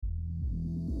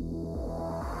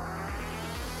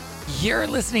You're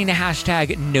listening to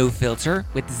hashtag No Filter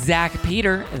with Zach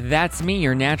Peter. That's me,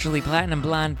 your naturally platinum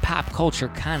blonde pop culture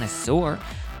connoisseur.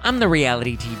 I'm the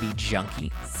reality TV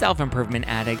junkie, self-improvement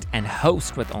addict, and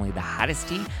host with only the hottest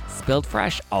tea spilled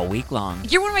fresh all week long.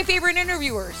 You're one of my favorite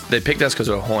interviewers. They picked us because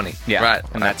we're horny. Yeah, right.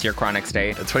 And that's your chronic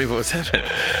state.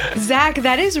 24/7. Zach,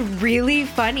 that is really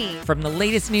funny. From the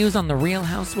latest news on the Real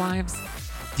Housewives,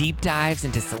 deep dives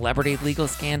into celebrity legal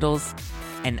scandals,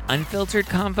 and unfiltered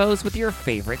convos with your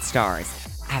favorite stars,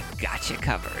 I've got you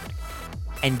covered.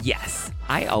 And yes,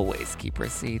 I always keep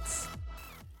receipts.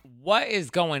 What is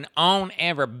going on,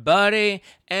 everybody?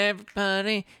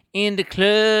 Everybody in the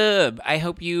club. I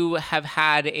hope you have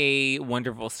had a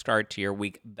wonderful start to your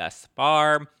week thus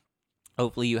far.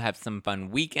 Hopefully you have some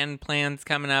fun weekend plans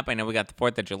coming up. I know we got the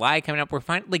 4th of July coming up.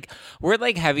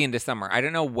 We're heavy into summer. I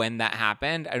don't know when that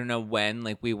happened. I don't know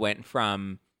when we went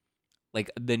from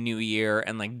the new year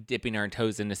and dipping our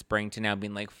toes into spring to now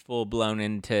being full blown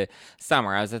into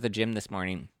summer. I was at the gym this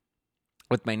morning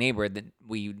with my neighbor that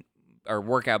we are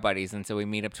workout buddies, and so we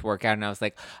meet up to work out, and I was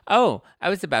like, oh, I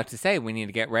was about to say we need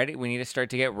to get ready. We need to start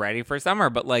to get ready for summer,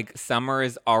 but summer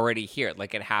is already here.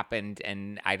 It happened,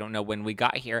 and I don't know when we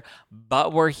got here,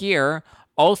 but we're here.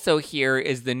 Also here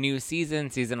is the new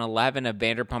season 11 of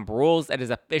Vanderpump Rules that has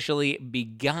officially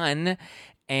begun,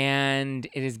 and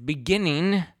it is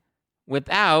beginning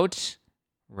without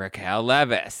Raquel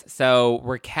Leviss. So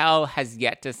Raquel has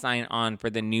yet to sign on for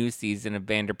the new season of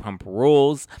Vanderpump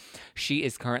Rules. She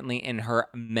is currently in her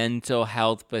mental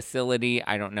health facility.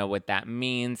 I don't know what that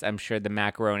means. I'm sure the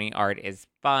macaroni art is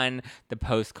fun. The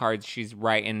postcards she's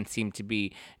writing seem to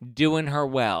be doing her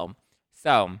well.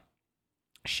 So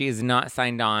she is not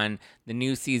signed on. The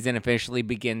new season officially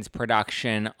begins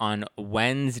production on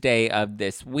Wednesday of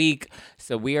this week.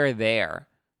 So we are there.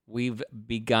 We've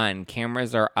begun.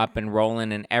 Cameras are up and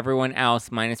rolling, and everyone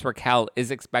else, minus Raquel, is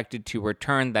expected to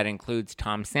return. That includes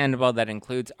Tom Sandoval. That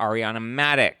includes Ariana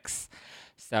Madix.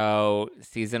 So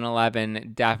season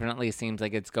 11 definitely seems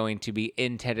like it's going to be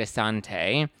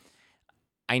interessante.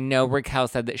 I know Raquel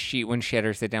said that when she had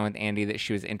her sit down with Andy, that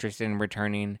she was interested in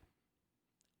returning.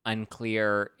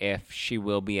 Unclear if she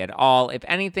will be at all. If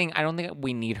anything, I don't think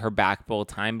we need her back full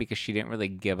time because she didn't really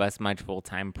give us much full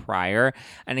time prior.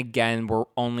 And again, we're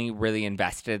only really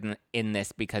invested in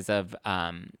this because of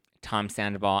Tom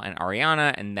Sandoval and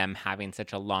Ariana and them having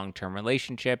such a long-term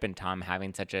relationship and Tom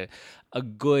having such a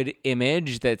good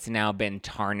image that's now been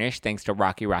tarnished thanks to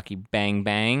Rocky Bang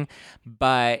Bang.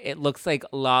 But it looks like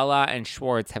Lala and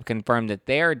Schwartz have confirmed that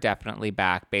they're definitely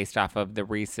back based off of the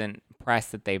recent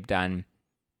press that they've done.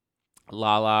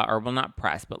 Lala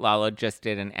just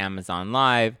did an Amazon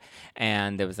Live,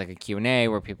 and there was a Q&A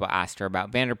where people asked her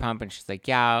about Vanderpump, and she's like,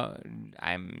 yeah,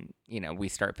 we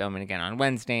start filming again on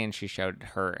Wednesday, and she showed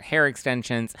her hair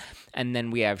extensions. And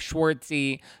then we have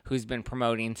Schwartzy, who's been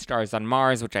promoting Stars on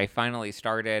Mars, which I finally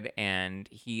started, and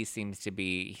he says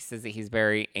that he's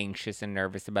very anxious and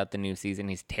nervous about the new season.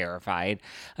 He's terrified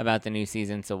about the new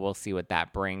season, so we'll see what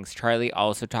that brings. Charlie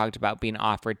also talked about being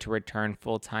offered to return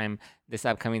full-time this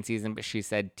upcoming season, but she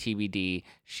said TBD.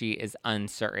 She is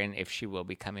uncertain if she will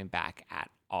be coming back at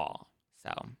all.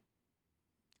 So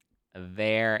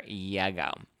there you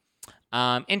go.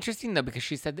 Interesting though, because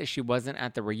she said that she wasn't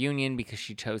at the reunion because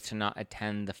she chose to not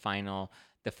attend the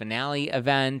finale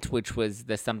event, which was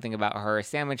the something about her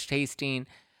sandwich tasting.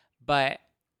 But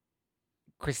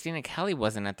Christina Kelly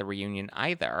wasn't at the reunion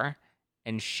either,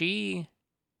 and she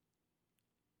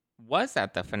was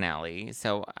at the finale.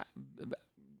 So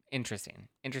Interesting.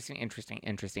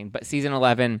 But season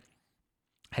 11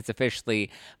 has officially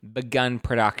begun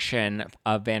production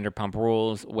of Vanderpump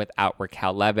Rules without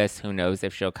Raquel Leviss. Who knows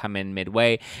if she'll come in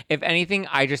midway. If anything,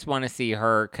 I just want to see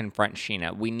her confront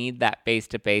Sheena. We need that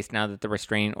face-to-face now that the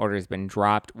restraining order has been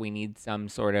dropped. We need some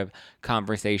sort of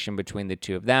conversation between the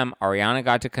two of them. Ariana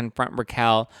got to confront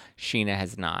Raquel. Sheena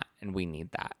has not, and we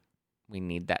need that. We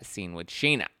need that scene with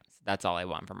Sheena. So that's all I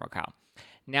want from Raquel.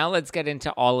 Now let's get into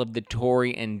all of the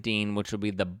Tori and Dean, which will be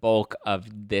the bulk of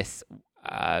this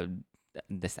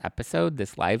episode,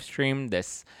 this live stream,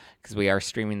 because we are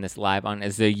streaming this live on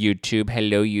as a YouTube.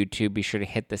 Hello, YouTube. Be sure to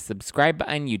hit the subscribe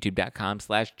button,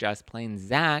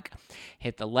 youtube.com/justplainzach.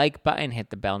 Hit the like button, hit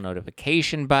the bell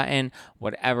notification button,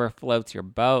 whatever floats your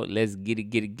boat. Let's get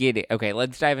it. Okay,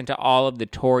 let's dive into all of the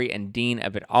Tori and Dean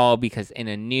of it all, because in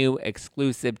a new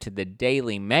exclusive to the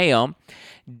Daily Mail,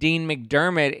 Dean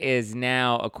McDermott is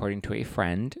now, according to a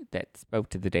friend that spoke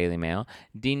to the Daily Mail,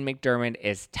 Dean McDermott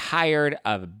is tired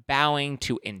of bowing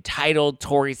to entitled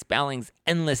Tori Spelling's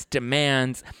endless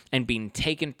demands and being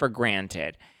taken for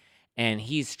granted. And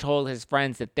he's told his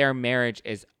friends that their marriage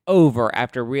is over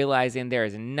after realizing there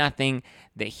is nothing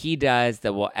that he does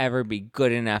that will ever be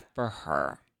good enough for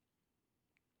her.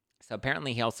 So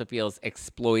apparently he also feels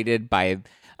exploited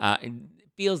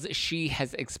feels that she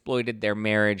has exploited their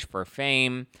marriage for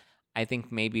fame. I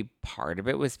think maybe part of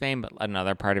it was fame, but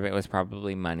another part of it was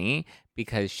probably money,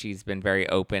 because she's been very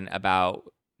open about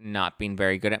not being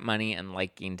very good at money and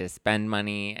liking to spend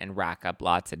money and rack up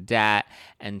lots of debt.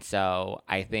 And so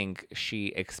I think she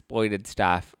exploited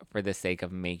stuff for the sake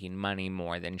of making money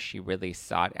more than she really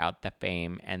sought out the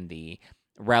fame and the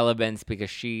relevance, because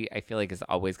she, I feel like, is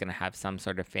always going to have some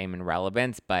sort of fame and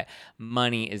relevance, but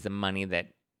money is the money that,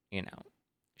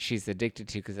 she's addicted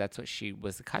to, because that's what she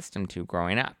was accustomed to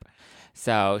growing up.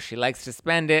 So she likes to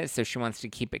spend it, so she wants to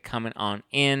keep it coming on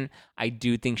in. I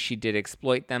do think she did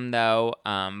exploit them, though,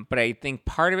 but I think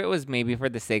part of it was maybe for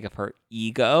the sake of her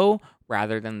ego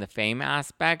rather than the fame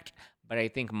aspect. But I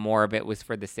think more of it was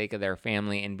for the sake of their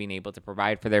family and being able to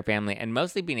provide for their family, and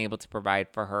mostly being able to provide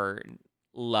for her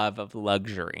love of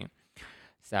luxury.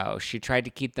 So she tried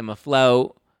to keep them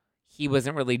afloat. He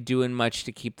wasn't really doing much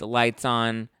to keep the lights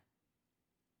on.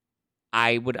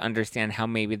 I would understand how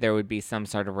maybe there would be some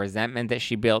sort of resentment that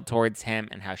she built towards him,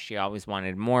 and how she always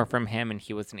wanted more from him and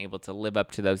he wasn't able to live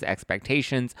up to those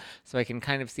expectations. So I can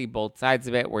kind of see both sides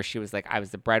of it, where she was like, I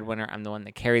was the breadwinner, I'm the one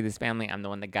that carried this family, I'm the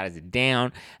one that got us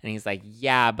down. And he's like,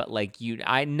 yeah, but like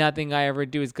nothing I ever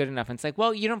do is good enough. And it's like,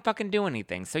 well, you don't fucking do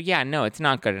anything. So yeah, no, it's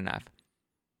not good enough.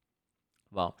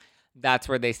 Well, that's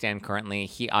where they stand currently.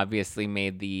 He obviously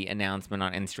made the announcement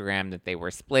on Instagram that they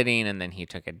were splitting, and then he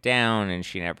took it down, and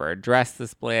she never addressed the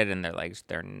split, and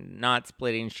they're not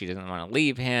splitting. She doesn't want to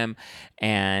leave him,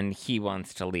 and he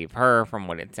wants to leave her, from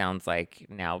what it sounds like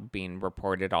now being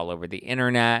reported all over the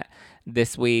internet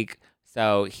this week.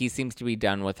 So he seems to be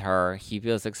done with her. He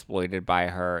feels exploited by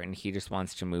her, and he just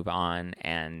wants to move on.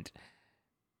 And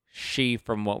she,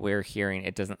 from what we're hearing,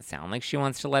 it doesn't sound like she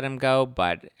wants to let him go,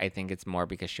 but I think it's more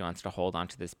because she wants to hold on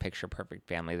to this picture-perfect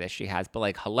family that she has. But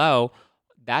like, hello,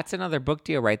 that's another book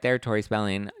deal right there, Tori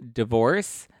Spelling.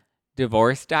 Divorce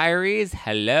Diaries,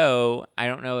 hello. I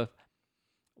don't know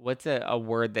what's a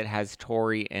word that has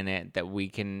Tori in it that we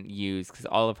can use, because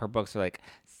all of her books are like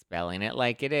spelling it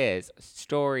like it is,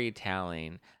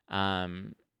 storytelling.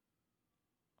 Well,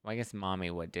 I guess Mommy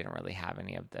Wood didn't really have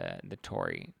any of the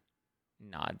Tori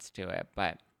nods to it,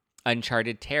 but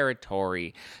Uncharted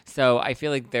Territory. So I feel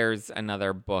like there's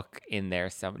another book in there,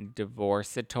 some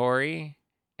divorcetory,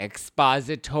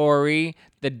 expository,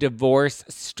 the divorce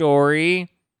story.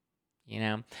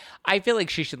 I feel like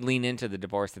she should lean into the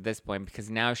divorce at this point, because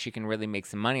now she can really make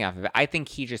some money off of it. I think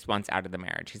he just wants out of the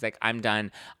marriage. He's like, I'm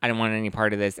done. I don't want any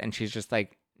part of this. And she's just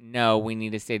like, no, we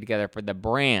need to stay together for the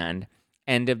brand.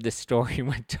 End of the story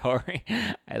with Tori.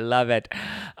 I love it.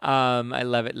 I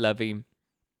love it, Lovey.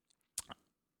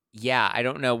 Yeah, I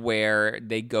don't know where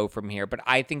they go from here, but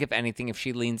I think if anything, if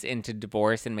she leans into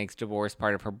divorce and makes divorce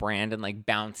part of her brand and like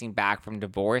bouncing back from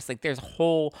divorce, like there's a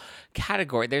whole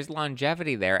category, there's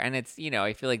longevity there. And it's,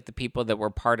 I feel like the people that were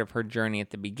part of her journey at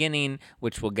the beginning,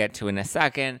 which we'll get to in a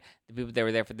second, the people that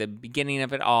were there for the beginning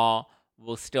of it all,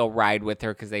 will still ride with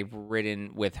her because they've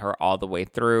ridden with her all the way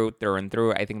through and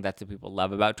through. I think that's what people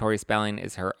love about Tori Spelling,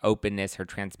 is her openness, her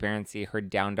transparency, her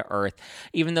down to earth,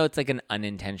 even though it's like an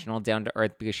unintentional down to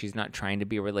earth, because she's not trying to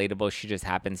be relatable. She just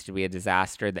happens to be a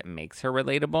disaster that makes her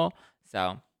relatable.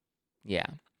 So yeah.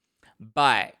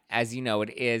 But as you know,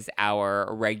 it is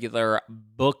our regular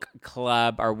book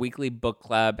club, our weekly book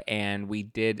club. And we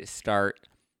did start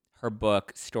her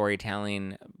book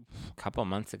Storytelling a couple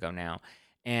months ago now.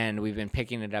 And we've been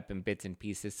picking it up in bits and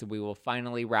pieces. So we will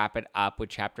finally wrap it up with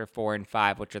chapter 4 and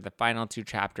 5, which are the final two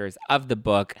chapters of the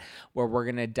book, where we're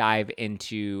going to dive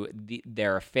into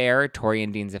their affair, Tori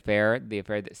and Dean's affair, the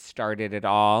affair that started it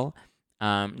all,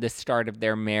 the start of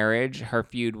their marriage, her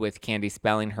feud with Candy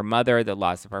Spelling, her mother, the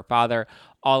loss of her father,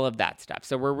 all of that stuff.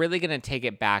 So we're really going to take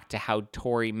it back to how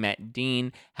Tori met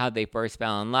Dean, how they first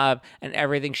fell in love, and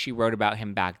everything she wrote about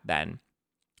him back then.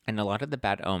 And a lot of the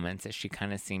bad omens that she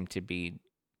kind of seemed to be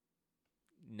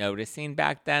noticing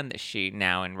back then, that she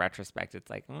now in retrospect, it's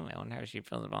like, I wonder how she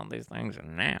feels about all these things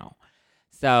now.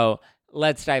 So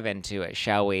let's dive into it,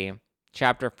 shall we?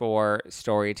 Chapter 4,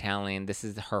 Storytelling. This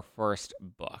is her first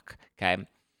book, okay?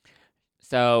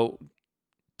 So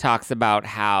talks about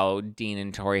how Dean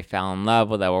and Tori fell in love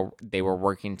while they were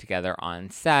working together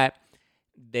on set.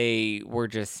 They were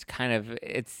just kind of,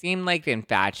 it seemed like,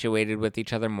 infatuated with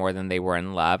each other more than they were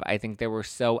in love. I think they were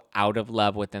so out of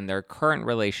love within their current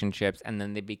relationships, and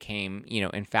then they became,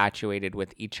 infatuated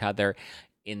with each other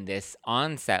in this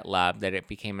on-set love, that it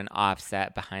became an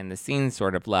offset behind the scenes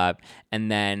sort of love.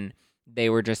 And then They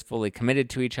were just fully committed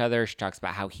to each other. She talks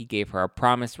about how he gave her a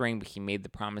promise ring, but he made the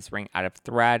promise ring out of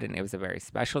thread, and it was a very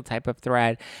special type of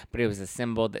thread, but it was a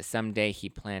symbol that someday he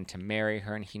planned to marry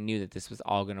her, and he knew that this was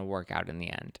all going to work out in the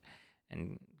end,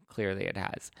 and clearly it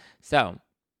has. So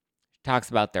she talks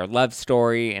about their love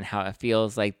story and how it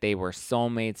feels like they were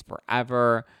soulmates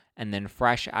forever. And then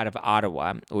fresh out of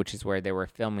Ottawa, which is where they were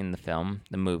filming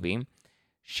the movie,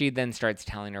 she then starts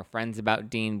telling her friends about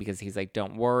Dean because he's like,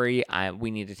 don't worry,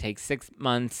 we need to take 6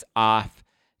 months off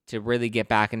to really get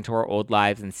back into our old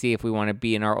lives and see if we want to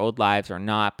be in our old lives or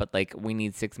not. But like, we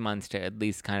need 6 months to at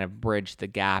least kind of bridge the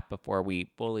gap before we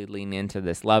fully lean into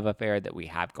this love affair that we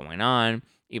have going on.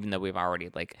 Even though we've already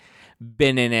like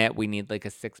been in it, we need like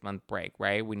a 6-month break,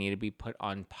 right? We need to be put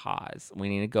on pause. We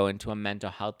need to go into a mental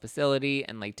health facility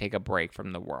and like take a break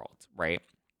from the world, right?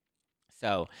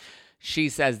 So she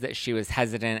says that she was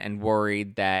hesitant and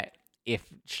worried that if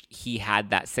he had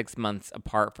that 6 months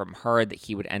apart from her, that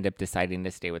he would end up deciding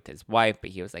to stay with his wife. But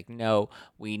he was like, no,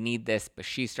 we need this. But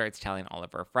she starts telling all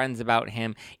of her friends about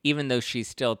him, even though she's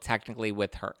still technically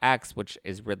with her ex, which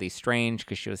is really strange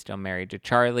because she was still married to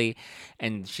Charlie.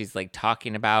 And she's like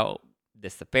talking about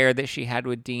this affair that she had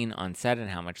with Dean on set and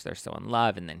how much they're so in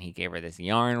love. And then he gave her this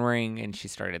yarn ring and she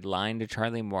started lying to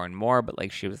Charlie more and more. But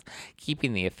like, she was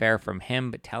keeping the affair from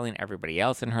him, but telling everybody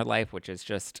else in her life, which is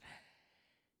just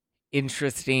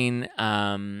interesting.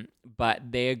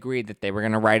 But they agreed that they were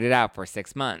going to write it out for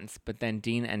 6 months. But then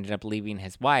Dean ended up leaving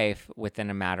his wife within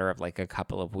a matter of like a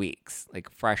couple of weeks, like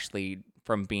freshly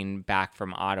from being back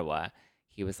from Ottawa.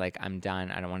 He was like, I'm done.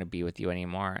 I don't want to be with you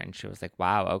anymore. And she was like,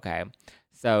 wow, okay.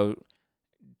 So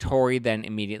Tori then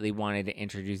immediately wanted to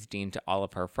introduce Dean to all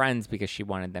of her friends because she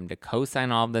wanted them to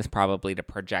co-sign all of this, probably to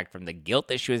project from the guilt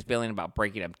that she was feeling about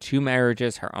breaking up 2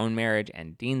 marriages, her own marriage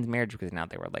and Dean's marriage, because now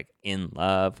they were like in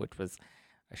love, which was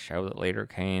a show that later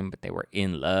came, but they were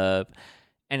in love.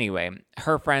 Anyway,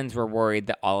 her friends were worried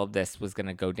that all of this was going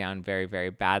to go down very, very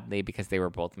badly because they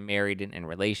were both married and in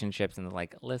relationships. And they're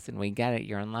like, listen, we get it.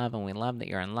 You're in love and we love that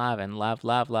you're in love and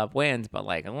love wins. But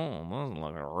like, oh, this is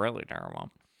looking really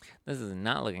terrible. This is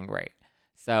not looking great.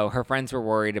 So her friends were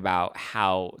worried about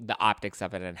how the optics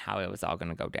of it and how it was all going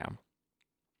to go down.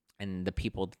 And the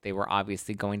people that they were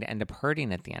obviously going to end up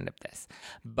hurting at the end of this.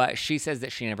 But she says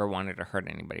that she never wanted to hurt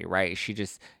anybody, right? She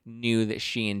just knew that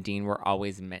she and Dean were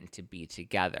always meant to be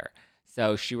together.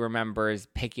 So she remembers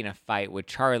picking a fight with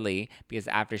Charlie because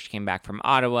after she came back from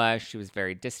Ottawa, she was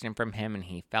very distant from him and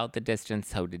he felt the distance.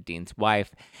 So did Dean's wife.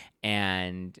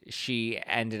 And she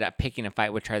ended up picking a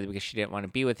fight with Charlie because she didn't want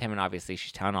to be with him. And obviously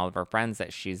she's telling all of her friends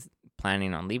that she's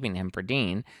planning on leaving him for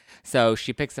Dean. So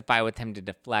she picks a fight with him to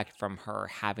deflect from her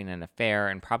having an affair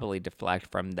and probably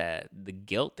deflect from the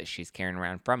guilt that she's carrying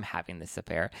around from having this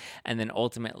affair. And then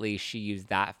ultimately she used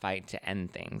that fight to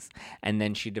end things. And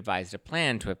then she devised a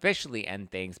plan to officially end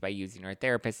things by using her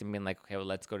therapist and being like, okay, well,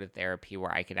 let's go to therapy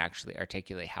where I can actually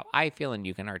articulate how I feel and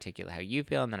you can articulate how you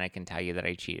feel. And then I can tell you that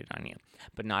I cheated on you,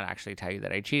 but not actually tell you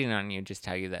that I cheated on you, just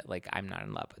tell you that like I'm not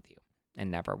in love with you and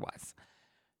never was.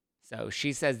 So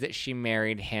she says that she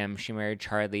married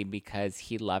Charlie because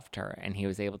he loved her and he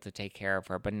was able to take care of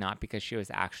her, but not because she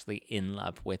was actually in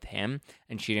love with him.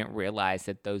 And she didn't realize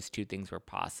that those two things were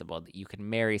possible, that you can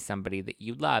marry somebody that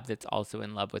you love that's also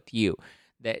in love with you.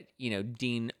 That, you know,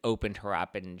 Dean opened her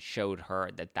up and showed her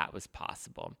that that was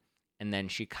possible. And then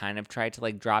she kind of tried to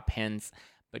like drop hints,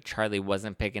 but Charlie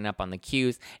wasn't picking up on the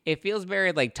cues. It feels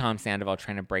very like Tom Sandoval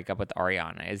trying to break up with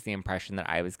Ariana is the impression that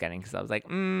I was getting, because I was like,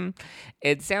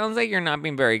 it sounds like you're not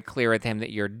being very clear with him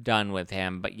that you're done with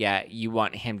him, but yet you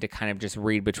want him to kind of just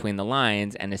read between the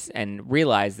lines and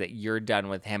realize that you're done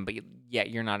with him, but yet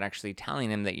you're not actually telling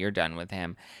him that you're done with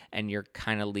him, and you're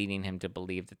kind of leading him to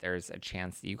believe that there's a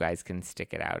chance that you guys can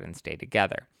stick it out and stay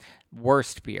together.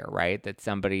 Worst fear, right? That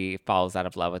somebody falls out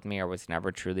of love with me or was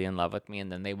never truly in love with me,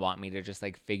 and then they want me to just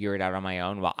like figure it out on my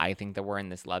own while I think that we're in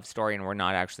this love story and we're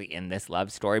not actually in this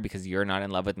love story because you're not in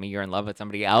love with me, you're in love with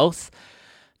somebody else.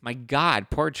 My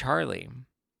God, poor Charlie.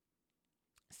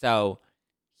 So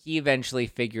he eventually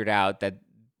figured out that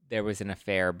there was an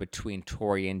affair between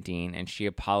Tori and Dean, and she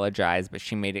apologized, but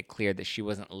she made it clear that she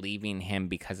wasn't leaving him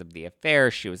because of the affair.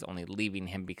 She was only leaving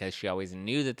him because she always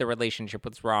knew that the relationship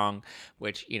was wrong,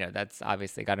 which, you know, that's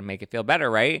obviously got to make it feel better,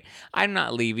 right? I'm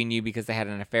not leaving you because I had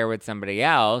an affair with somebody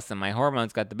else and my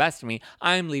hormones got the best of me.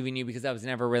 I'm leaving you because I was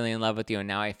never really in love with you, and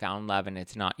now I found love and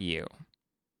it's not you.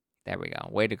 There we go.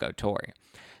 Way to go, Tori.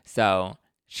 So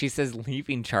she says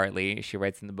leaving Charlie, she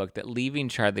writes in the book that leaving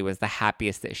Charlie was the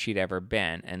happiest that she'd ever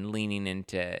been, and leaning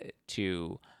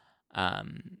into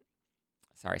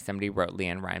Sorry, somebody wrote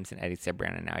Leanne Rimes and Eddie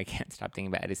Cibrian, and now I can't stop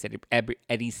thinking about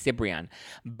Eddie Cibrian.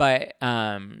 But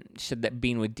said that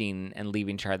being with Dean and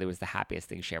leaving Charlie was the happiest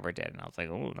thing she ever did. And I was like,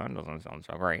 oh, that doesn't sound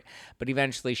so great. But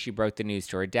eventually she broke the news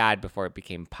to her dad before it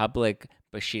became public,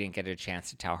 but she didn't get a chance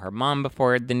to tell her mom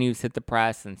before the news hit the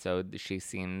press. And so she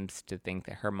seems to think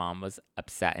that her mom was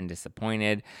upset and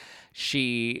disappointed.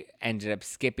 She ended up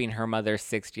skipping her mother's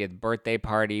 60th birthday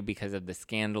party because of the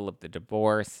scandal of the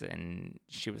divorce. And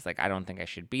she was like, I don't think I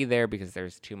should be there because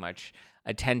there's too much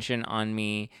attention on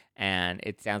me. And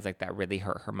it sounds like that really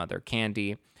hurt her mother,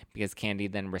 Candy, because Candy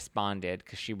then responded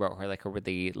because she wrote her like a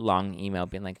really long email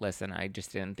being like, listen, I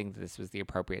just didn't think that this was the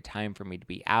appropriate time for me to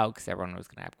be out because everyone was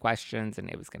going to have questions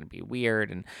and it was going to be weird.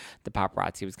 And the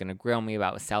paparazzi was going to grill me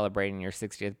about celebrating your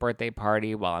 60th birthday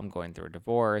party while I'm going through a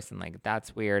divorce. And like,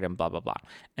 that's weird and blah, blah, blah.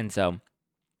 And so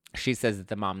she says that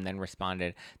the mom then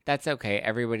responded, that's okay.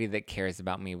 Everybody that cares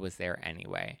about me was there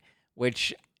anyway,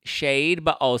 which shade,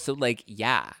 but also like,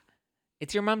 yeah,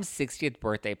 it's your mom's 60th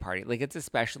birthday party. Like, it's a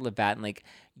special event. And like,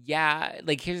 yeah,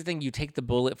 like, here's the thing. You take the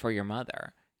bullet for your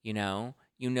mother, you know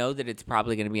that it's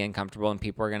probably going to be uncomfortable and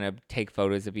people are going to take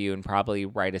photos of you and probably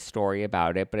write a story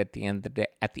about it. But at the end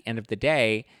of the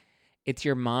day, it's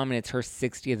your mom and it's her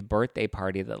 60th birthday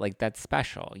party that like, that's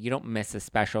special. You don't miss a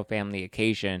special family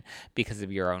occasion because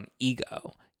of your own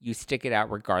ego. You stick it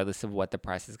out regardless of what the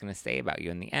press is going to say about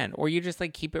you in the end. Or you just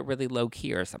like keep it really low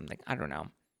key or something. I don't know.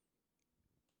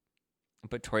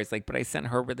 But Tori's like, but I sent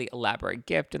her a really elaborate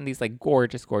gift and these like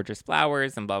gorgeous, gorgeous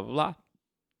flowers and blah, blah, blah.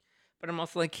 But I'm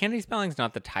also like, Candy Spelling's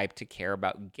not the type to care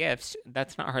about gifts.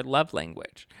 That's not her love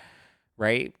language,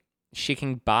 right? She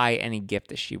can buy any gift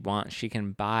that she wants. She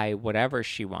can buy whatever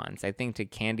she wants. I think to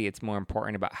Candy, it's more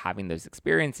important about having those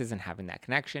experiences and having that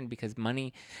connection because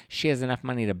money, she has enough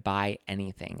money to buy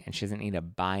anything and she doesn't need to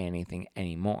buy anything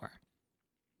anymore.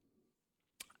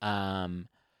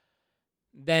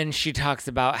 Then she talks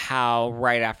about how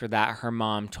right after that, her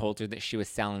mom told her that she was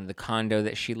selling the condo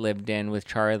that she lived in with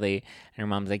Charlie. And her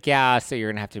mom's like, yeah, so you're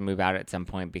going to have to move out at some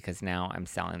point because now I'm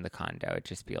selling the condo. It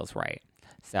just feels right.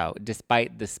 So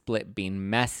despite the split being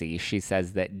messy, she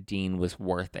says that Dean was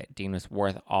worth it. Dean was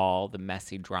worth all the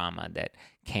messy drama that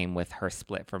came with her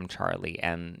split from Charlie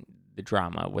and the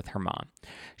drama with her mom.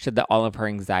 She said that all of her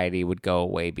anxiety would go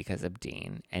away because of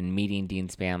Dean. And meeting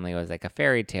Dean's family was like a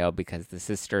fairy tale because the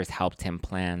sisters helped him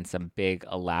plan some big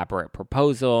elaborate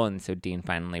proposal. And so Dean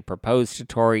finally proposed to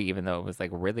Tori, even though it was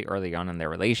like really early on in their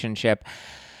relationship.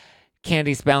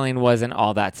 Candy Spelling wasn't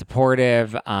all that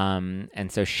supportive,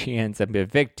 and so she ends up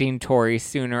evicting Tori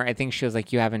sooner. I think she was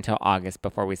like, you have until August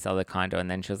before we sell the condo, and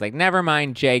then she was like, never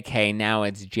mind, JK, now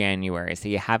it's January, so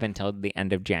you have until the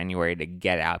end of January to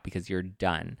get out because you're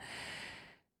done,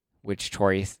 which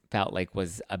Tori felt like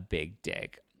was a big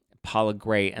dig. Paula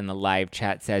Gray in the live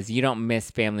chat says, you don't miss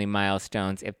family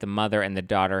milestones if the mother and the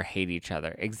daughter hate each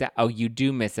other. Oh, you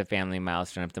do miss a family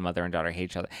milestone if the mother and daughter hate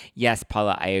each other. Yes,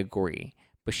 Paula, I agree.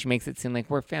 But she makes it seem like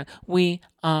we're family. We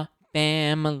are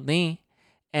family.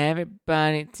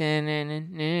 Everybody.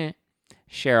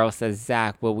 Cheryl says,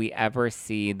 Zach, will we ever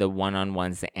see the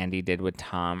one-on-ones that Andy did with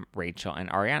Tom, Rachel, and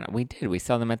Ariana? We did. We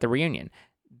saw them at the reunion.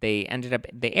 They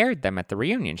aired them at the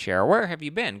reunion, Cheryl. Where have you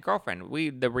been? Girlfriend,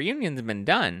 the reunion's been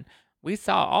done. We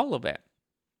saw all of it.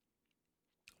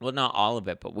 Well, not all of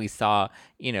it, but we saw,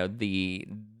 the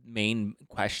main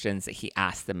questions that he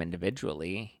asked them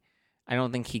individually. I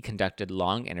don't think he conducted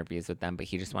long interviews with them, but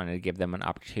he just wanted to give them an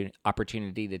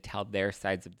opportunity to tell their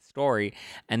sides of the story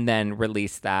and then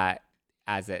release that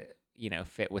as it,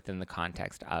 fit within the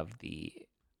context of the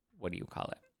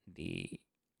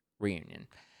reunion.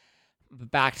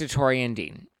 Back to Tori and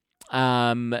Dean.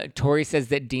 Tori says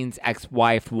that Dean's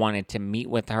ex-wife wanted to meet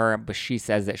with her, but she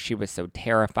says that she was so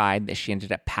terrified that she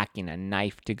ended up packing a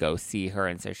knife to go see her,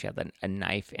 and so she had a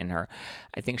knife in her.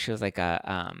 I think she was like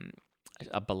a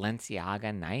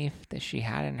Balenciaga knife that she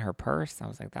had in her purse. I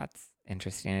was like, that's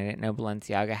interesting. I didn't know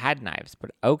Balenciaga had knives, but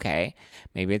okay.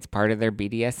 Maybe it's part of their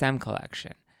BDSM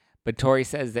collection. But Tori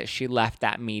says that she left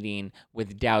that meeting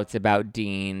with doubts about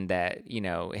Dean, that,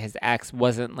 his ex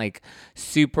wasn't like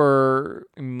super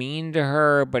mean to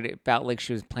her, but it felt like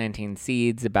she was planting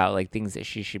seeds about like things that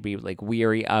she should be like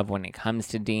weary of when it comes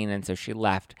to Dean. And so she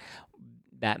left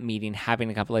that meeting having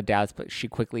a couple of doubts, but she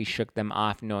quickly shook them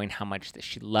off, knowing how much that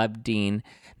she loved Dean.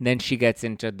 And then she gets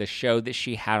into the show that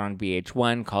she had on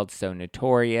VH1 called So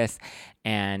Notorious,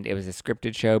 and it was a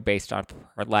scripted show based on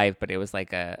her life, but it was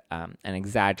like an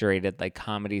exaggerated like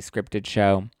comedy scripted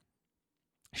show.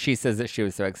 She says that she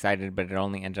was so excited, but it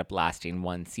only ended up lasting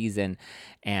one season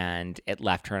and it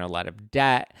left her in a lot of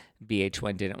debt.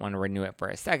 VH1 didn't want to renew it for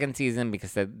a second season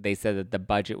because they said that the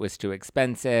budget was too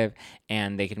expensive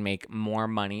and they could make more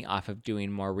money off of doing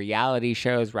more reality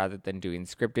shows rather than doing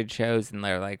scripted shows. And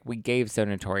they're like, we gave So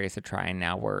Notorious a try and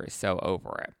now we're so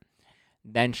over it.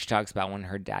 Then she talks about when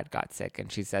her dad got sick,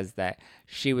 and she says that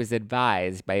she was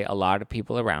advised by a lot of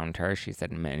people around her. She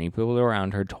said many people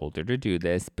around her told her to do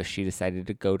this, but she decided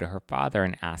to go to her father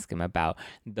and ask him about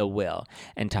the will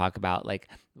and talk about, like,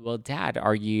 well, Dad,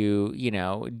 are you,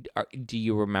 do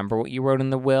you remember what you wrote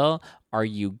in the will? Are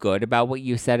you good about what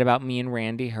you said about me and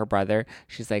Randy, her brother?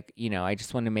 She's like, I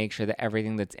just want to make sure that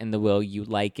everything that's in the will, you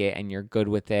like it and you're good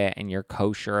with it and you're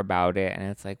kosher about it. And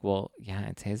it's like, well, yeah,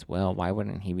 it's his will. Why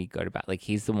wouldn't he be good about it? Like,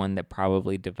 he's the one that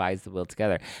probably devised the will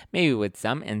together. Maybe with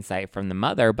some insight from the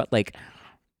mother, but like,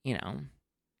 I don't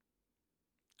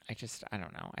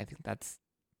know. I think that's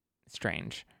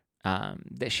strange.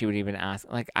 That she would even ask,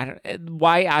 like,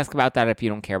 why ask about that if you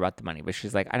don't care about the money? But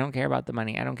she's like, I don't care about the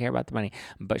money. I don't care about the money.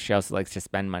 But she also likes to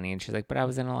spend money. And she's like, but I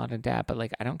was in a lot of debt. But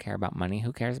like, I don't care about money.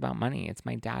 Who cares about money? It's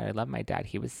my dad. I love my dad.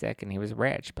 He was sick and he was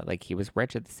rich, but like, he was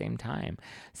rich at the same time.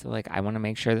 So like, I want to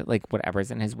make sure that like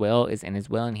whatever's in his will is in his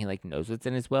will. And he like knows what's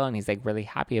in his will. And he's like really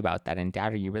happy about that. And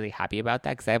Dad, are you really happy about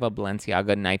that? Because I have a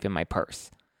Balenciaga knife in my purse.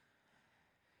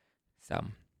 So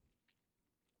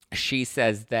she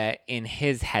says that in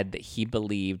his head that he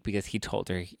believed, because he told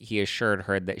her, he assured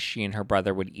her that she and her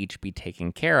brother would each be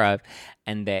taken care of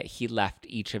and that he left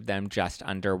each of them just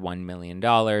under $1 million.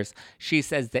 She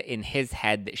says that in his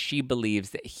head that she believes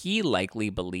that he likely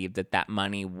believed that that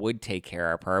money would take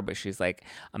care of her, but she's like,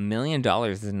 $1 million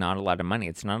is not a lot of money.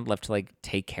 It's not enough to like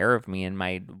take care of me and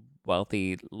my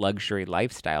wealthy luxury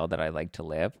lifestyle that I like to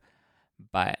live.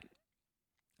 But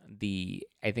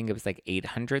I think it was like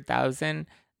 800,000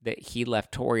 that he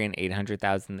left Tori and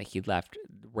 800,000 that he left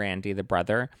Randy, the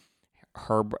brother,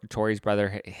 Tori's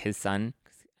brother, his son.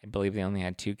 I believe they only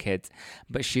had 2 kids.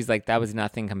 But she's like, that was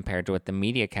nothing compared to what the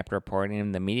media kept reporting.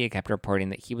 And the media kept reporting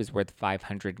that he was worth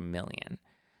 $500 million.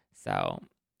 So,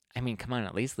 I mean, come on,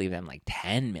 at least leave them like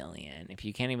 10 million. If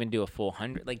you can't even do a full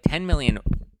 100, like 10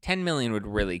 million would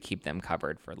really keep them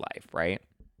covered for life, right?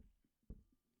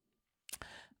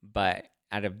 But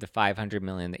out of the $500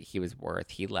 million that he was worth,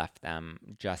 he left them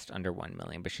just under $1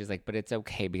 million. But she's like, but it's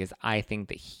okay because I think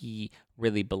that he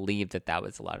really believed that that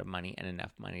was a lot of money and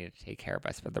enough money to take care of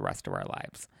us for the rest of our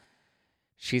lives.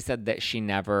 She said that she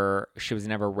was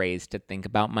never raised to think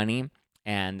about money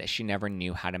and that she never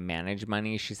knew how to manage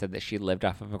money. She said that she lived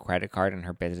off of a credit card and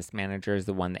her business manager is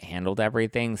the one that handled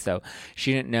everything. So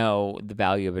she didn't know the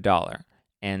value of a dollar.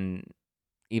 And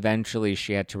eventually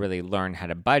she had to really learn how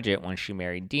to budget when she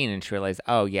married Dean, and she realized,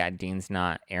 oh yeah, Dean's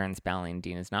not Aaron Spelling.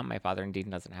 Dean is not my father, and Dean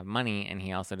doesn't have money, and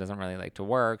he also doesn't really like to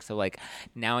work. So like,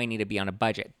 now I need to be on a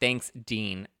budget. Thanks,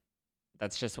 Dean.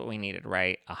 That's just what we needed,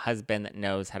 right? A husband that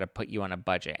knows how to put you on a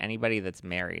budget. Anybody that's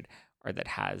married or that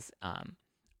has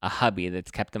a hubby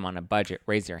that's kept them on a budget,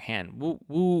 raise your hand. Woo,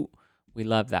 woo. We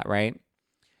love that, right?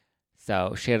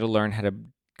 So she had to learn how to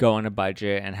go on a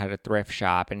budget and how to thrift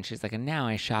shop. And she's like, and now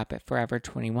I shop at Forever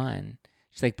 21.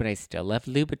 She's like, but I still love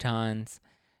Louboutins.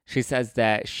 She says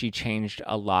that she changed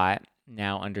a lot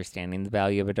now, understanding the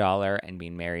value of a dollar and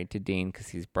being married to Dean because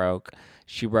he's broke.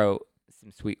 She wrote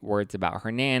some sweet words about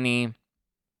her nanny.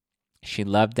 She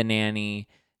loved the nanny.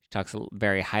 She talks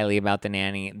very highly about the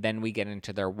nanny. Then we get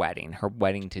into her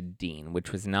wedding to Dean,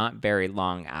 which was not very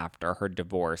long after her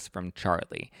divorce from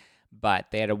Charlie. But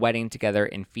they had a wedding together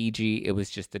in Fiji. It was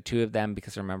just the 2 of them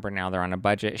because remember, now they're on a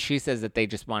budget. She says that they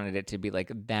just wanted it to be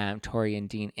like them, Tori and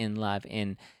Dean, in love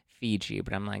in Fiji.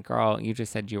 But I'm like, girl, you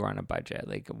just said you were on a budget.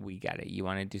 Like, we get it. You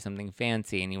want to do something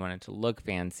fancy and you want it to look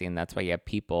fancy. And that's why you have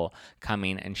people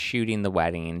coming and shooting the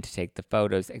wedding to take the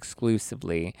photos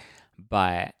exclusively.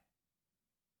 But,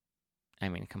 I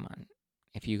mean, come on.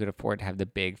 If you could afford to have the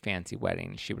big fancy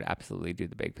wedding, she would absolutely do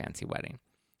the big fancy wedding.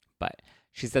 But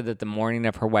she said that the morning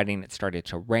of her wedding, it started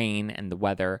to rain and the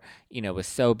weather, was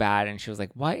so bad. And she was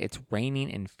like, what? It's raining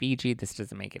in Fiji? This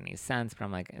doesn't make any sense. But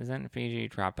I'm like, isn't Fiji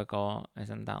tropical?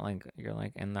 Isn't that like, you're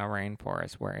like in the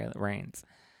rainforest where it rains?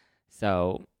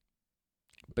 So,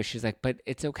 but she's like, but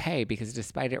it's okay because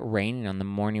despite it raining on the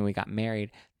morning we got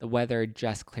married, the weather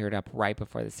just cleared up right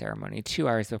before the ceremony. 2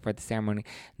 hours before the ceremony,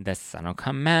 the sun will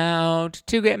come out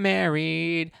to get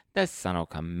married. The sun will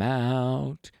come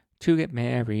out to get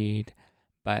married.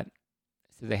 But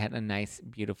So they had a nice,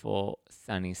 beautiful,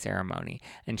 sunny ceremony.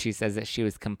 And she says that she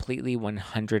was completely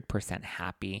 100%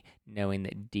 happy knowing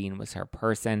that Dean was her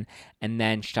person. And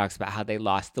then she talks about how they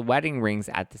lost the wedding rings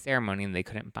at the ceremony and they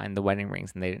couldn't find the wedding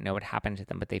rings and they didn't know what happened to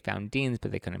them, but they found Dean's,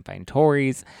 but they couldn't find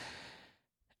Tori's.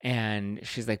 And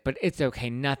she's like, but it's okay.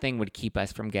 Nothing would keep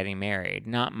us from getting married.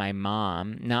 Not my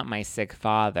mom, not my sick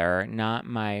father, not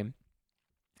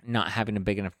having a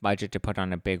big enough budget to put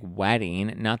on a big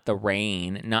wedding, not the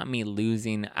rain, not me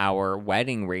losing our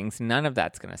wedding rings. None of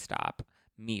that's going to stop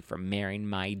me from marrying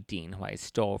my Dean, who I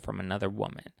stole from another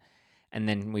woman. And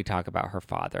then we talk about her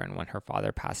father and when her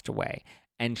father passed away.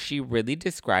 And she really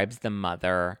describes the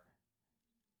mother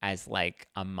as like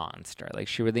a monster. Like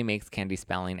she really makes Candy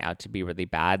Spelling out to be really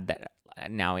bad. That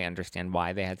now I understand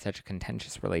why they had such a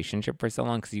contentious relationship for so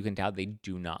long, because you can tell they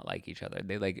do not like each other.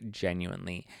 They like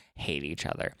genuinely hate each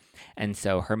other. And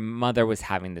so her mother was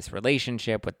having this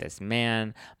relationship with this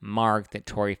man, Mark, that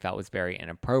Tori felt was very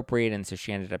inappropriate. And so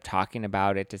she ended up talking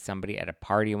about it to somebody at a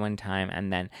party one time.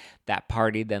 And then that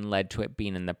party then led to it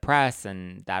being in the press.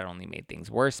 And that only made things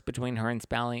worse between her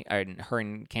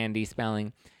and Candy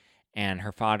Spelling. And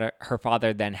her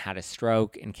father then had a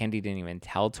stroke, and Candy didn't even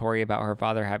tell Tori about her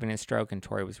father having a stroke, and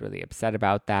Tori was really upset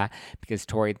about that because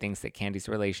Tori thinks that Candy's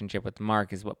relationship with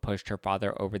Mark is what pushed her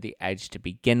father over the edge to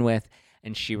begin with,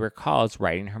 and she recalls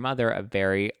writing her mother a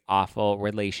very awful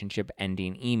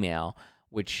relationship-ending email,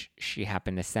 which she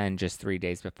happened to send just 3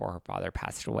 days before her father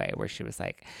passed away, where she was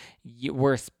like,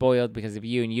 we're spoiled because of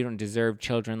you, and you don't deserve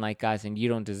children like us, and you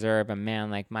don't deserve a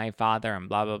man like my father, and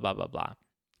blah, blah, blah, blah, blah.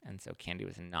 And so Candy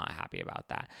was not happy about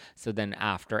that. So then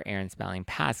after Aaron Spelling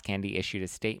passed, Candy issued a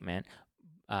statement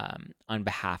on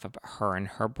behalf of her and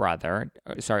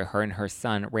her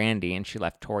son, Randy, and she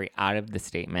left Tori out of the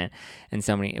statement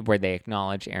where they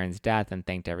acknowledged Aaron's death and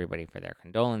thanked everybody for their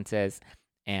condolences.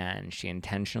 And she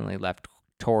intentionally left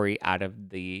Tori out of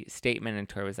the statement, and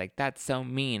Tori was like, that's so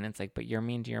mean. It's like, but you're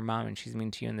mean to your mom and she's mean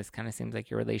to you, and this kind of seems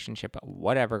like your relationship, but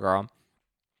whatever, girl.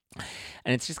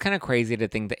 And it's just kind of crazy to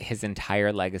think that his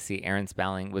entire legacy, Aaron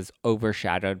Spelling, was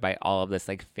overshadowed by all of this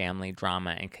like family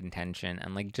drama and contention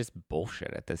and like just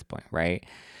bullshit at this point, right?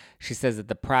 She says that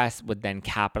the press would then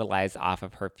capitalize off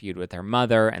of her feud with her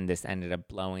mother, and this ended up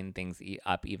blowing things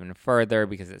up even further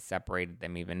because it separated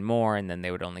them even more, and then they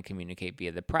would only communicate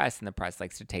via the press, and the press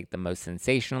likes to take the most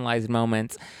sensationalized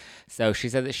moments. So she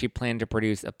said that she planned to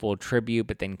produce a full tribute,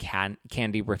 but then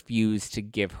Candy refused to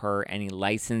give her any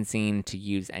licensing to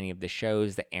use any of the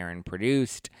shows that Aaron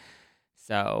produced.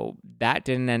 So that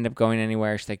didn't end up going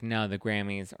anywhere. She's like, no, the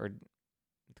Grammys or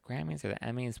the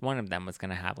Emmys, one of them was going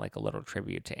to have like a little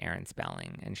tribute to Aaron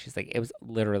Spelling. And she's like, it was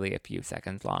literally a few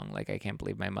seconds long. Like, I can't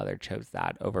believe my mother chose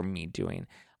that over me doing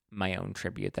my own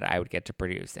tribute that I would get to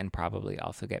produce and probably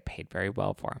also get paid very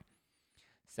well for.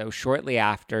 So shortly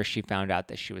after she found out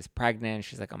that she was pregnant,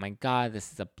 she's like, oh my God,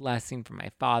 this is a blessing from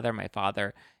my father. My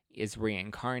father is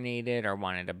reincarnated or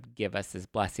wanted to give us this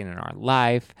blessing in our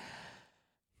life.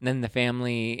 Then the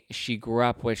family she grew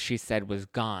up with, she said, was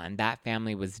gone. That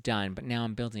family was done, but now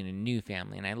I'm building a new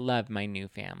family, and I love my new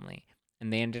family.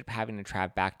 And they ended up having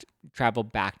to travel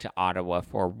back to Ottawa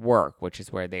for work, which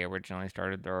is where they originally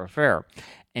started their affair.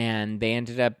 And they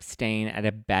ended up staying at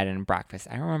a bed and breakfast.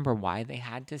 I don't remember why they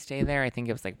had to stay there. I think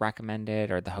it was like recommended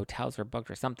or the hotels were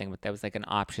booked or something, but there was like an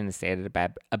option to stay at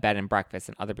a bed and breakfast.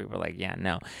 And other people were like, yeah,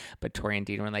 no. But Tori and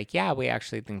Dean were like, yeah, we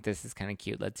actually think this is kind of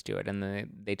cute. Let's do it. And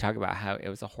then they talk about how it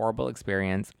was a horrible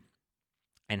experience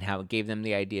and how it gave them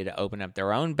the idea to open up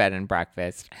their own bed and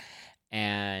breakfast.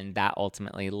 And that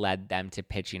ultimately led them to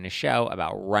pitching a show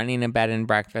about running a bed and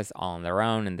breakfast all on their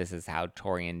own. And this is how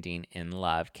Tori and Dean in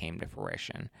Love came to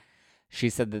fruition. She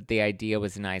said that the idea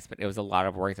was nice, but it was a lot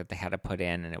of work that they had to put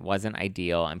in, and it wasn't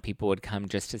ideal. And people would come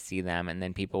just to see them, and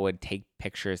then people would take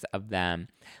pictures of them,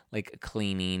 like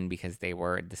cleaning, because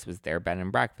this was their bed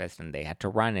and breakfast, and they had to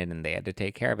run it, and they had to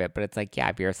take care of it. But it's like, yeah,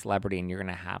 if you're a celebrity and you're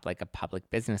gonna have like a public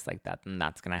business like that, then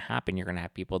that's gonna happen. You're gonna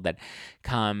have people that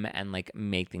come and like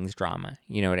make things drama.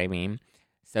 You know what I mean?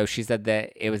 So she said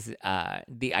that it was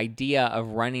the idea of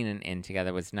running an inn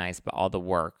together was nice, but all the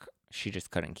work, she just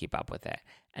couldn't keep up with it.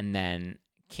 And then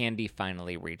Candy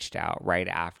finally reached out right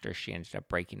after she ended up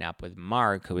breaking up with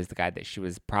Mark, who was the guy that she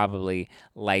was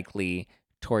likely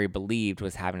Tori believed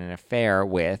was having an affair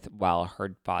with while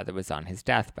her father was on his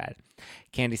deathbed.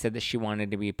 Candy said that she wanted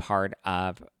to be part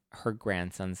of her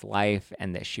grandson's life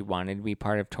and that she wanted to be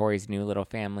part of Tori's new little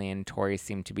family, and Tori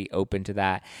seemed to be open to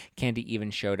that. Candy even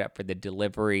showed up for the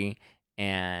delivery,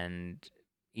 and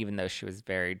even though she was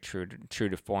very true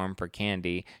to form for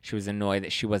Candy. She was annoyed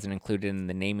that she wasn't included in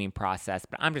the naming process.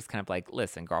 But I'm just kind of like,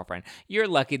 listen, girlfriend, you're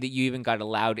lucky that you even got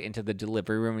allowed into the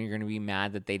delivery room. You're going to be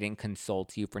mad that they didn't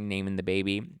consult you for naming the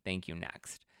baby. Thank you,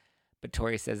 next. But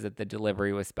Tori says that the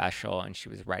delivery was special and she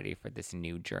was ready for this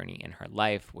new journey in her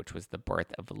life, which was the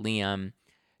birth of Liam.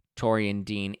 Tori and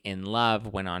Dean in Love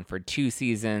went on for 2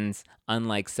 seasons.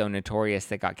 Unlike So Notorious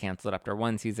that got canceled after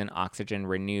 1 season, Oxygen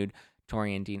renewed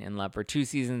Tori and Dean in Love for 2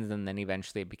 seasons, and then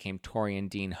eventually it became Tori and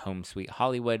Dean Home Sweet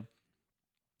Hollywood.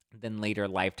 Then later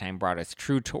Lifetime brought us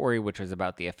True Tori, which was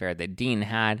about the affair that Dean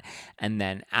had. And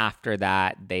then after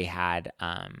that, they had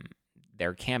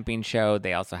their camping show.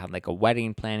 They also had like a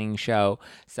wedding planning show.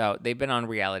 So they've been on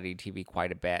reality TV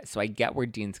quite a bit. So I get where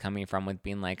Dean's coming from with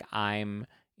being like, I'm,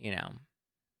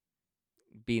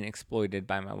 being exploited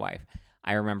by my wife.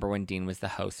 I remember when Dean was the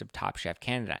host of Top Chef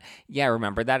Canada. Yeah, I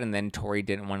remember that. And then Tori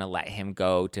didn't want to let him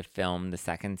go to film the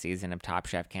 2nd season of Top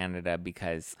Chef Canada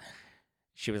because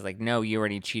she was like, no, you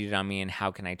already cheated on me, and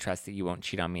how can I trust that you won't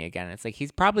cheat on me again? It's like,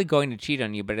 he's probably going to cheat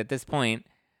on you, but at this point,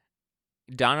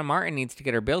 Donna Martin needs to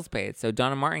get her bills paid. So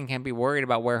Donna Martin can't be worried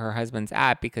about where her husband's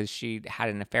at because she had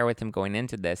an affair with him going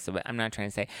into this. So I'm not trying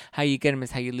to say how you get him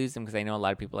is how you lose him, because I know a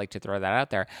lot of people like to throw that out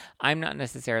there. I'm not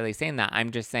necessarily saying that.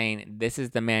 I'm just saying this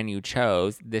is the man you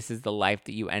chose. This is the life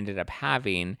that you ended up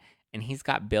having, and he's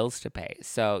got bills to pay.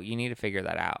 So you need to figure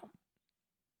that out.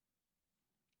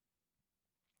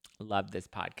 Love this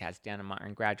podcast. Dana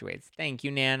Martin graduates. Thank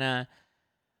you, Nana.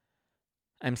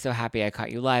 I'm so happy I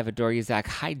caught you live. Adore you, Zach.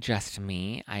 Hi, just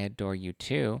me. I adore you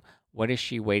too. What is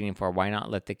she waiting for? Why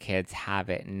not let the kids have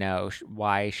it? No.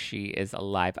 Why she is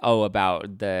alive? Oh,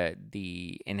 about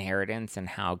the inheritance and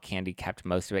how Candy kept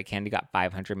most of it. Candy got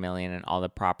 $500 million and all the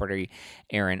property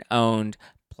Aaron owned,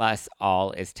 plus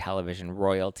all is television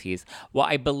royalties. Well,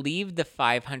 I believe the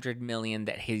 $500 million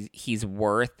that he's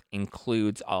worth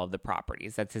includes all of the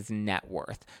properties. That's his net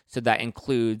worth. So that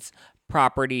includes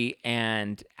property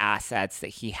and assets that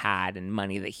he had and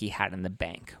money that he had in the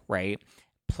bank, right?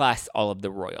 Plus all of the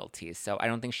royalties. So I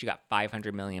don't think she got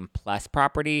 $500 million plus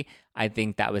property. I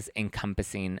think that was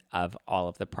encompassing of all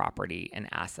of the property and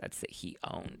assets that he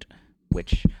owned,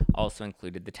 which also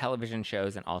included the television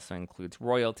shows and also includes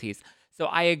royalties. So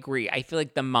I agree. I feel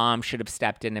like the mom should have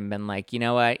stepped in and been like, you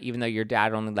know what? Even though your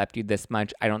dad only left you this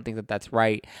much, I don't think that that's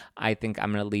right. I think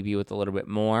I'm going to leave you with a little bit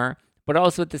more. But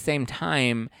also at the same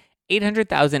time,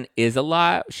 $800,000 is a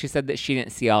lot. She said that she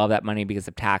didn't see all of that money because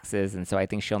of taxes, and so I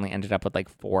think she only ended up with like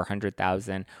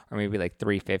 $400,000 or maybe like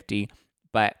 $350,000.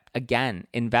 But again,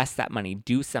 invest that money,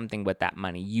 do something with that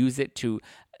money, use it to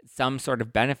some sort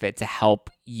of benefit to help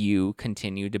you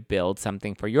continue to build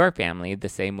something for your family the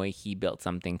same way he built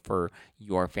something for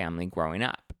your family growing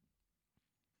up.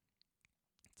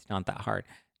 It's not that hard.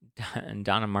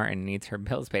 Donna Martin needs her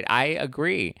bills paid. I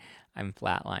agree. I'm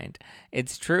flatlined.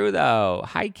 It's true, though.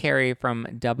 Hi, Carrie from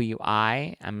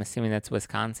WI. I'm assuming that's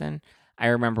Wisconsin. I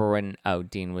remember when,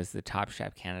 Dean was the Top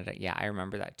Chef Canada. Yeah, I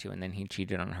remember that, too. And then he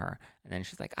cheated on her. And then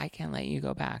she's like, I can't let you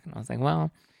go back. And I was like,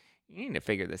 well, you need to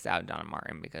figure this out, Donna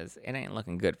Martin, because it ain't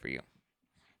looking good for you.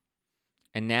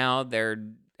 And now they're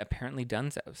apparently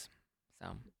dunzos.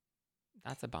 So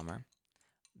that's a bummer.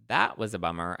 That was a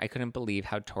bummer. I couldn't believe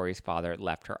how Tori's father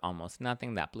left her almost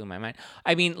nothing. That blew my mind.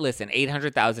 I mean, listen,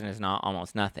 $800,000 is not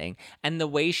almost nothing. And the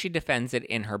way she defends it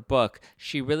in her book,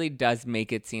 she really does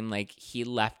make it seem like he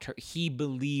left her. He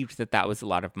believed that that was a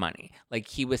lot of money. Like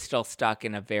he was still stuck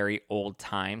in a very old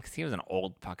time because he was an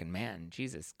old fucking man.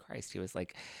 Jesus Christ. He was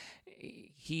like,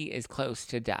 he is close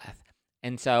to death.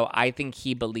 And so I think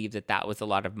he believed that that was a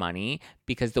lot of money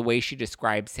because the way she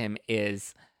describes him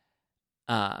is,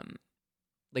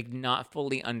 like not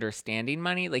fully understanding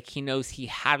money. Like he knows he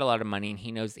had a lot of money and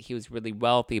he knows that he was really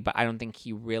wealthy, but I don't think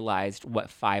he realized what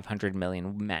 500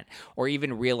 million meant or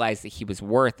even realized that he was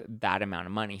worth that amount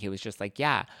of money. He was just like,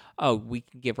 yeah, we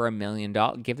can give her $1 million,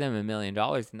 give them $1 million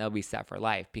and they'll be set for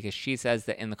life. Because she says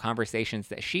that in the conversations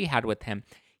that she had with him,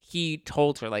 he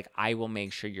told her, like, I will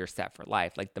make sure you're set for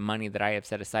life. Like, the money that I have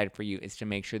set aside for you is to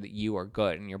make sure that you are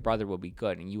good and your brother will be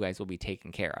good and you guys will be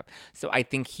taken care of. So I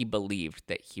think he believed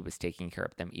that he was taking care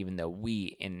of them, even though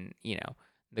we, in,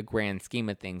 the grand scheme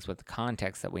of things with the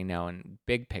context that we know and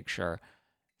big picture,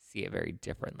 see it very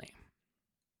differently.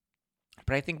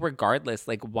 But I think regardless,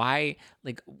 like, why,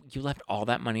 like, you left all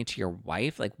that money to your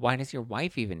wife? Like, why does your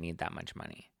wife even need that much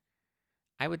money?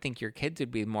 I would think your kids would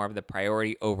be more of the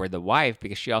priority over the wife,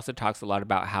 because she also talks a lot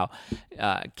about how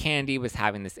Candy was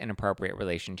having this inappropriate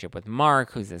relationship with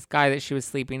Mark, who's this guy that she was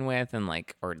sleeping with and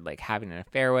having an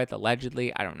affair with,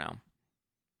 allegedly. I don't know.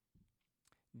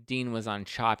 Dean was on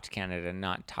Chopped Canada,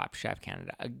 not Top Chef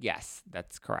Canada. Yes,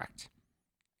 that's correct.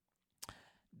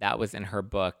 That was in her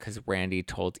book because Randy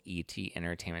told E.T.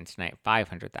 Entertainment Tonight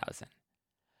 $500,000.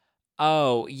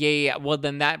 Oh, yeah. Well,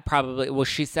 then that probably. Well,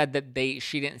 she said that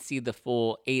she didn't see the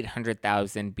full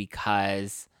 $800,000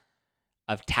 because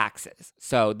of taxes.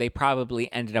 So they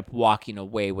probably ended up walking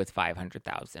away with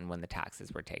 $500,000 when the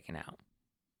taxes were taken out.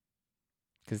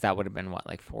 Because that would have been, what,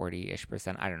 like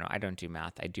 40-ish%? I don't know. I don't do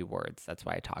math. I do words. That's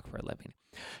why I talk for a living.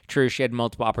 True, she had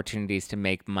multiple opportunities to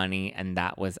make money, and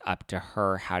that was up to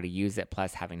her how to use it.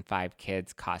 Plus, having 5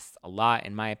 kids costs a lot,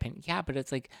 in my opinion. Yeah, but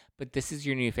it's like, but this is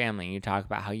your new family. You talk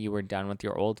about how you were done with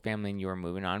your old family and you were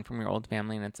moving on from your old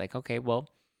family, and it's like, okay, well,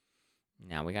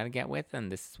 now we got to get with them.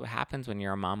 This is what happens when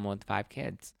you're a mom with 5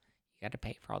 kids. You got to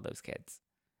pay for all those kids.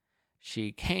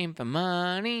 She came for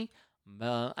money,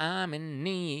 but I'm in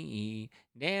need.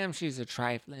 Damn, she's a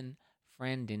trifling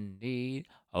friend indeed.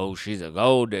 Oh, she's a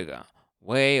gold digger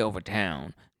way over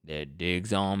town that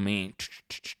digs on me.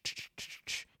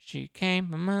 She came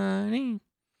for money,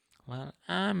 well,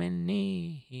 I'm in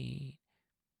need.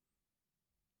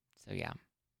 So, yeah.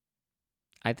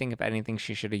 I think if anything,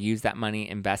 she should have used that money,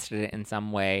 invested it in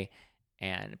some way.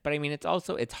 But I mean, it's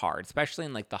hard, especially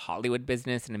in like the Hollywood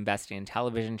business and investing in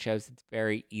television shows. It's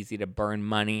very easy to burn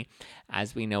money.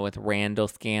 As we know with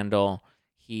Randall's scandal,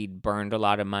 he burned a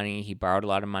lot of money. He borrowed a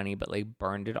lot of money, but like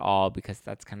burned it all because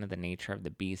that's kind of the nature of the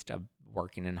beast of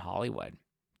working in Hollywood.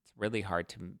 It's really hard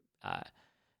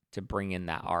to bring in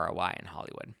that ROI in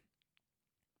Hollywood.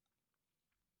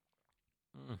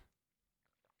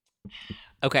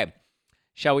 Okay.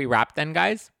 Shall we wrap then,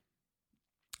 guys?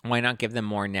 Why not give them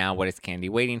more now? What is Candy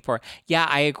waiting for? Yeah,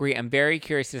 I agree. I'm very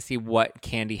curious to see what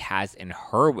Candy has in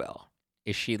her will.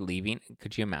 Is she leaving?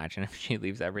 Could you imagine if she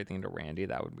leaves everything to Randy?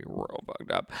 That would be real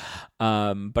fucked up.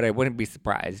 But I wouldn't be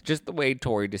surprised. Just the way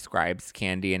Tori describes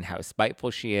Candy and how spiteful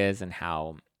she is and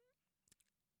how,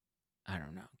 I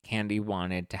don't know, Candy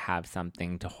wanted to have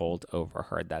something to hold over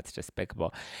her. That's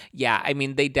despicable. Yeah, I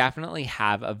mean, they definitely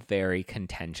have a very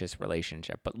contentious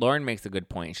relationship. But Lauren makes a good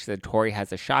point. She said Tori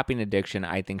has a shopping addiction.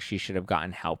 I think she should have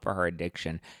gotten help for her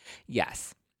addiction.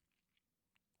 Yes.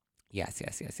 Yes.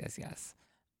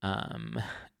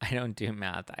 I don't do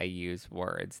math. I use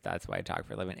words. That's why I talk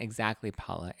for a living. Exactly,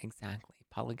 Paula. Exactly.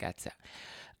 Paula gets it.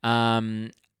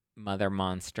 Mother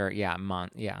monster. Yeah, I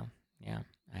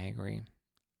agree.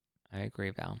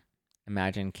 Val.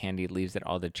 Imagine Candy leaves it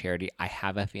all to charity. I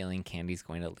have a feeling Candy's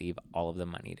going to leave all of the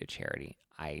money to charity.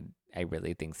 I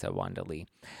really think so, Wanda Lee.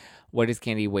 What is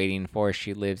Candy waiting for?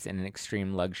 She lives in an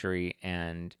extreme luxury.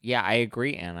 And yeah, I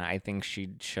agree, Anna. I think she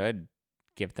should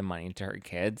give the money to her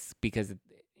kids because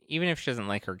even if she doesn't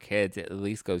like her kids, it at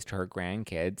least goes to her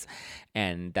grandkids.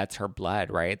 And that's her blood,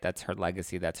 right? That's her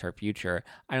legacy. That's her future.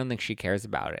 I don't think she cares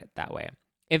about it that way.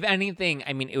 If anything,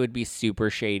 I mean, it would be super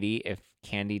shady if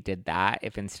Candy did that.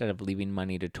 If instead of leaving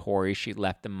money to Tori, she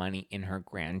left the money in her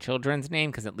grandchildren's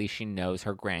name, because at least she knows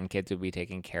her grandkids would be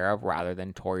taken care of rather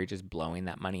than Tori just blowing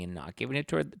that money and not giving it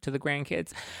to the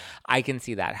grandkids. I can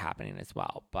see that happening as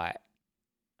well, but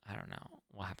I don't know.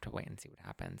 We'll have to wait and see what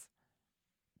happens.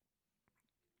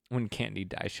 When Candy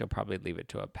dies, she'll probably leave it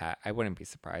to a pet. I wouldn't be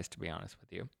surprised, to be honest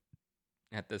with you.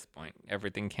 At this point,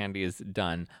 everything Candy has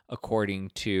done according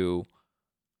to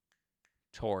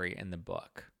Tori in the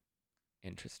book.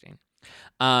 Interesting.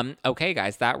 Okay,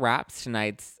 guys, that wraps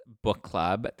tonight's book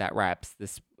club. That wraps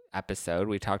this episode.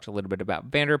 We talked a little bit about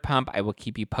Vanderpump. I will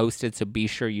keep you posted, so be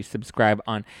sure you subscribe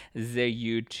on the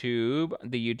YouTube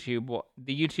and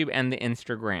the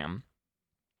Instagram.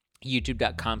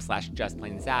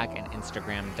 YouTube.com/JustPlainZach and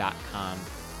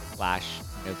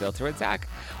Instagram.com/NoFilterWithZach.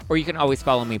 Or you can always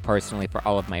follow me personally for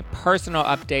all of my personal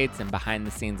updates and behind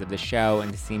the scenes of the show,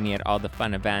 and to see me at all the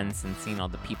fun events and seeing all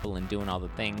the people and doing all the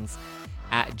things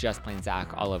at Just Plain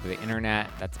Zach all over the internet.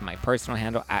 That's my personal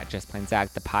handle at Just Plain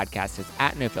Zach. The podcast is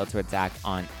at No Filter with Zach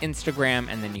on Instagram,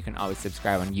 and then you can always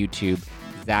subscribe on YouTube,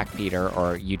 Zach Peter,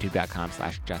 or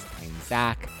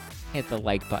YouTube.com/JustPlainZach. Hit the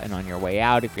like button on your way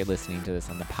out if you're listening to this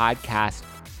on the podcast.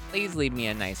 Please leave me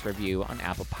a nice review on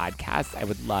Apple Podcasts.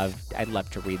 I'd love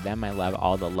to read them. I love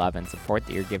all the love and support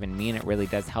that you're giving me, and it really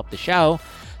does help the show.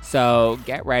 So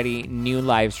get ready. New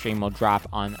live stream will drop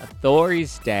on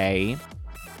Thursday,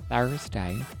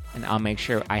 and I'll make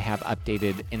sure I have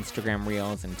updated Instagram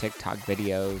Reels and TikTok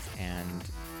videos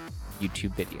and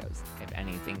YouTube videos if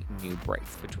anything new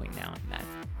breaks between now and then.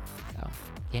 So,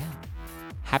 yeah.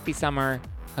 Happy summer.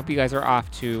 Hope you guys are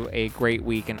off to a great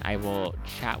week, and I will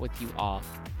chat with you all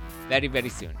very, very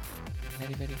soon.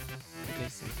 Very, very, very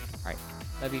soon. All right.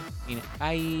 Love you. Mean it.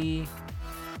 Bye.